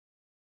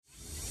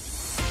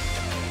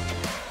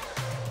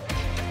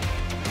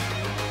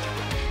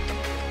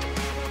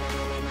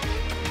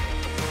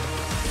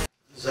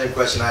Same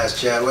question I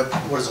asked Chad. What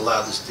has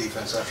allowed this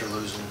defense, after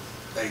losing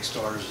 8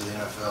 starters to the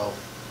NFL,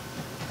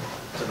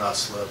 to not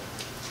slip?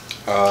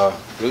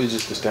 Really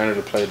just the standard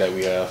of play that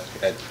we have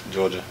at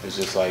Georgia. It's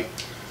just like,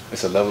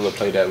 it's a level of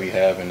play that we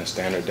have and a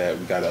standard that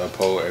we got to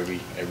uphold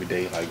every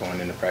day, like going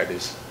into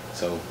practice.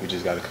 So we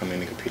just got to come in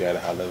and compete at a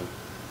high level.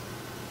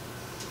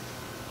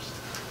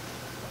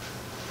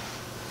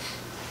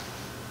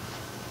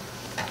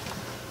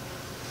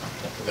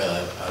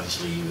 Well,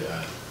 obviously you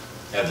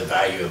have the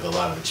value of a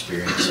lot of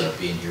experience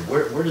being here.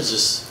 Where does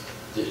this,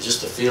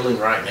 just the feeling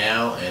right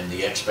now and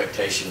the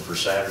expectation for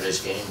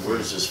Saturday's game, where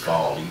does this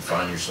fall? Do you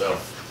find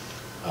yourself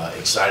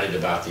excited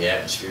about the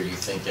atmosphere? Do you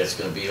think that's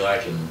going to be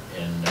like?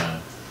 And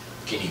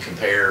can you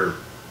compare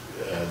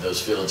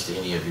those feelings to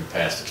any of your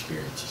past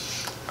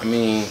experiences? I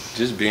mean,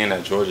 just being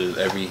at Georgia,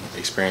 every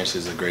experience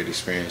is a great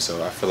experience.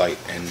 So I feel like,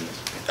 and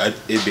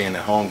it being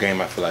a home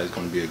game, I feel like it's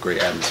going to be a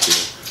great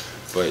atmosphere.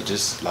 But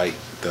just like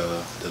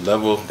the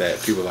level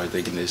that people are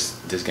thinking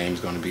this game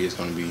is going to be, it's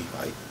going to be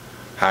like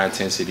high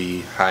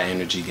intensity, high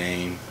energy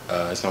game.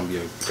 It's going to be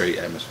a great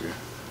atmosphere.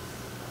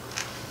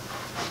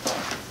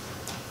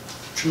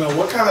 Tramel,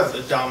 what kind of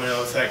a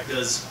domino effect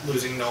does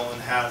losing Nolan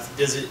have?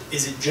 Is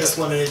it just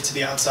limited to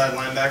the outside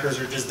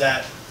linebackers, or does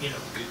that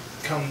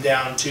come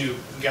down to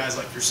guys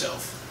like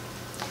yourself?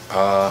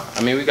 I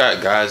mean, we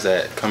got guys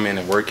that come in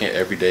and work in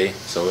every day,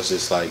 so it's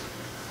just like,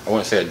 I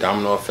wouldn't say a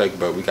domino effect,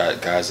 but we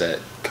got guys that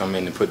come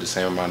in and put the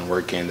same amount of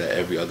work in that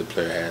every other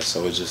player has.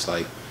 So it's just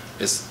like,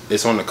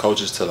 it's on the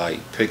coaches to like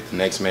pick the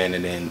next man,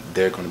 and then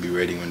they're going to be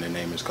ready when their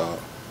name is called.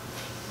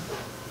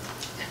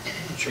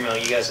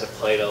 Tramel, you guys have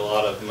played a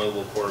lot of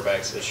mobile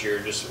quarterbacks this year.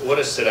 Just what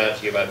has stood out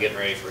to you about getting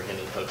ready for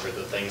Hendon Hooker,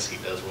 the things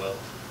he does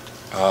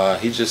well?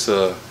 He's just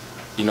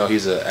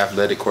he's an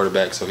athletic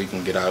quarterback, so he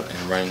can get out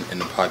and run in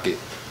the pocket.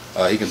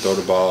 He can throw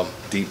the ball,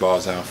 deep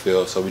balls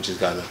downfield, so we just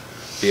got to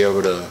be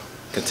able to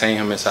contain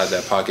him inside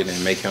that pocket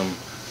and make him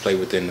play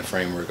within the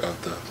framework of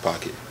the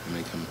pocket and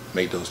make him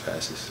make those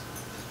passes.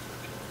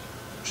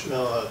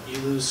 Tramel, you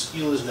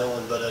lose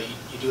Nolan, but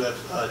you do have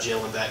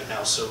Jalen back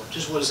now. So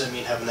just what does that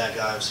mean, having that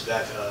guy obviously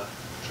back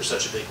for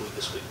such a big week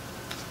this week?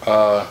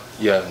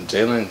 Yeah,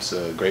 Jalen's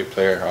a great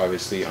player,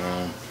 obviously.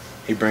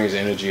 He brings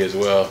energy as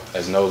well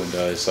as Nolan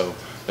does. So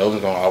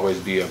Nolan's going to always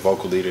be a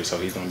vocal leader, so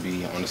he's going to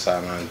be on the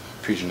sideline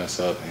preaching us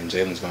up, and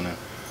Jalen's going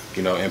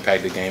to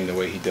impact the game the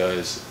way he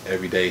does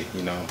every day.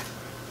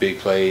 Big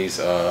plays,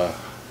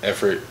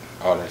 effort,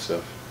 all that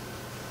stuff.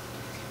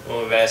 When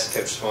we've asked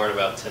Coach Smart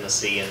about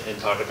Tennessee and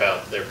talked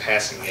about their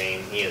passing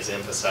game, he has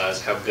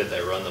emphasized how good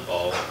they run the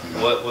ball.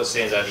 Mm-hmm. What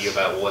stands out to you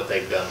about what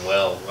they've done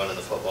well running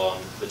the football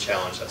and the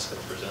challenge that's going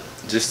to present?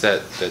 Just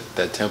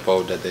that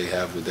tempo that they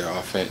have with their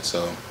offense,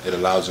 so it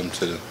allows them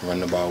to run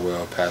the ball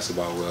well, pass the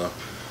ball well.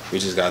 We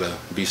just got to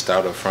be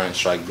stout up front,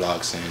 strike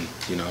blocks, and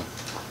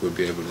we'll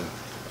be able to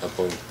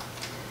uphold.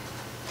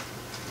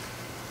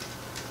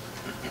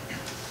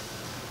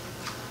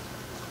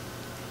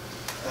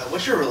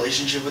 What's your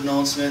relationship with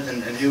Nolan Smith,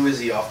 and who is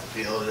he off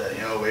the field,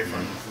 away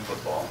from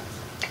football?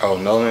 Oh,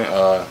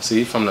 Nolan, see,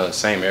 he's from the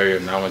same area,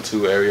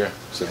 912 area,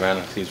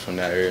 Savannah. He's from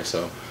that area,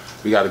 so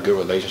we got a good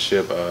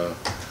relationship.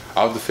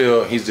 Off the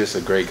field, he's just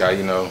a great guy.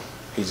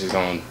 He's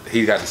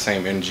got the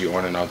same energy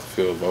on and off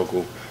the field,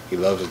 vocal. He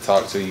loves to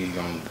talk to you. He's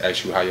gonna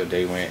ask you how your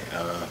day went,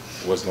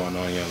 what's going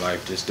on in your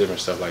life, just different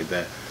stuff like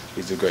that.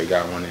 He's a great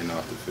guy running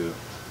off the field.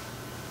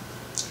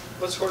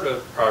 What sort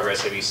of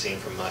progress have you seen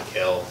from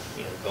Michael,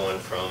 going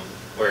from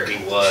where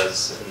he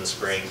was in the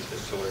spring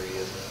to where he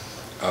is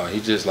now?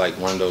 He's just like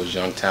one of those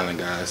young talent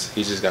guys.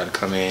 He just got to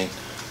come in,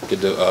 get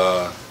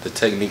the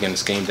technique and the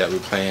scheme that we're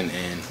playing,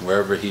 and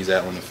wherever he's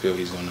at on the field,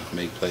 he's going to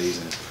make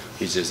plays, and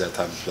he's just that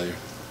type of player.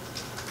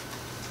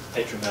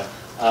 Hey, Tramel,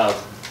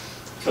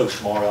 Coach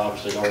Smart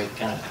obviously already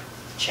kind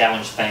of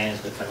challenged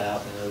fans to come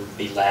out and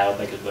be loud,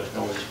 make as much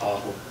noise as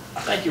possible.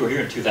 I think you were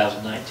here in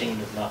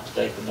 2019, if not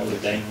mistaken, when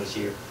Notre Dame was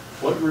here.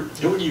 What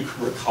do you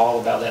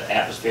recall about that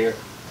atmosphere?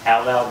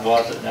 How loud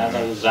was it? And I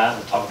know Zion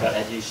will talk about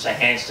that. You say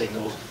hand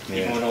signals,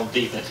 even went on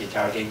defense the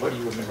entire game. What do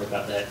you remember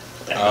about that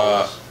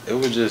noise? It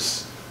was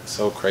just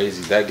so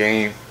crazy. That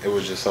game, it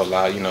was just so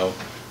loud.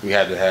 We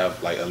had to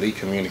have like elite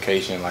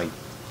communication, like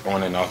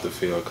on and off the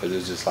field, because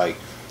it's just like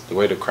the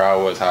way the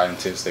crowd was, how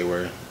intense they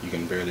were. You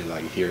can barely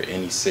like hear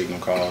any signal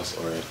calls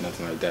or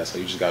nothing like that. So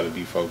you just got to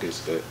be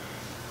focused. But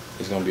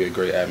it's gonna be a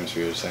great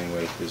atmosphere the same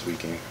way this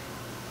weekend.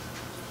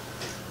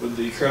 With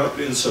the crowd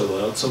being so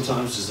loud,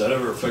 sometimes does that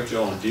ever affect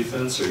y'all on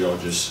defense, or y'all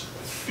just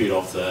feed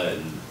off that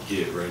and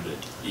get ready to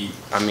eat?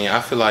 I mean,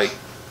 I feel like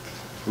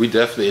it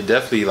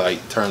definitely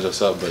like turns us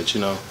up, but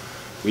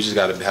we just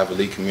got to have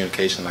elite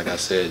communication, like I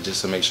said,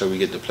 just to make sure we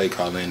get the play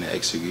call in and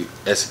execute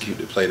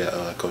the play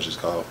that coach has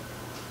called.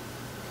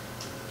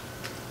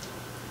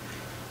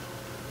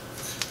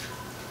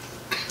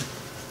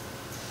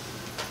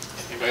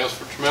 Anybody else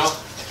for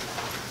Tramel?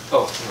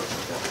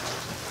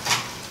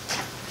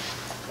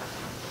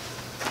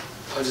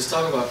 Just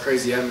talking about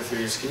crazy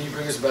atmospheres, can you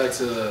bring us back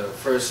to the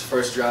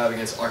first drive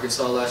against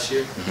Arkansas last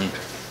year?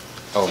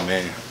 Oh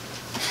man,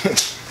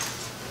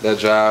 that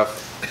drive,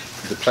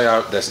 the play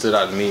out that stood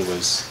out to me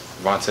was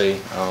Vontae,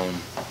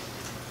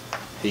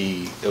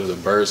 it was a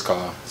Birds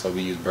call, so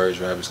we used Birds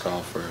Rabbits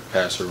call for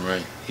pass or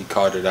run. He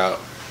called it out,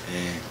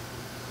 and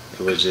it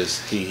was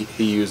just he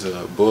used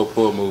a bull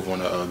pull move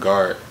on a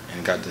guard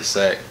and got the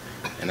sack,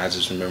 and I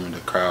just remember the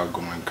crowd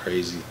going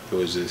crazy. It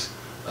was just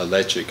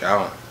electric.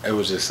 It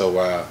was just so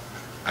wild.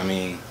 I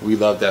mean, we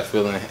love that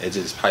feeling. It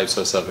just pipes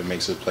us up and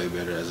makes us play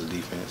better as a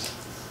defense.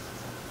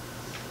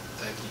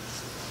 Thank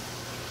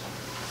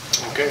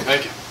you. Okay,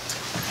 thank you.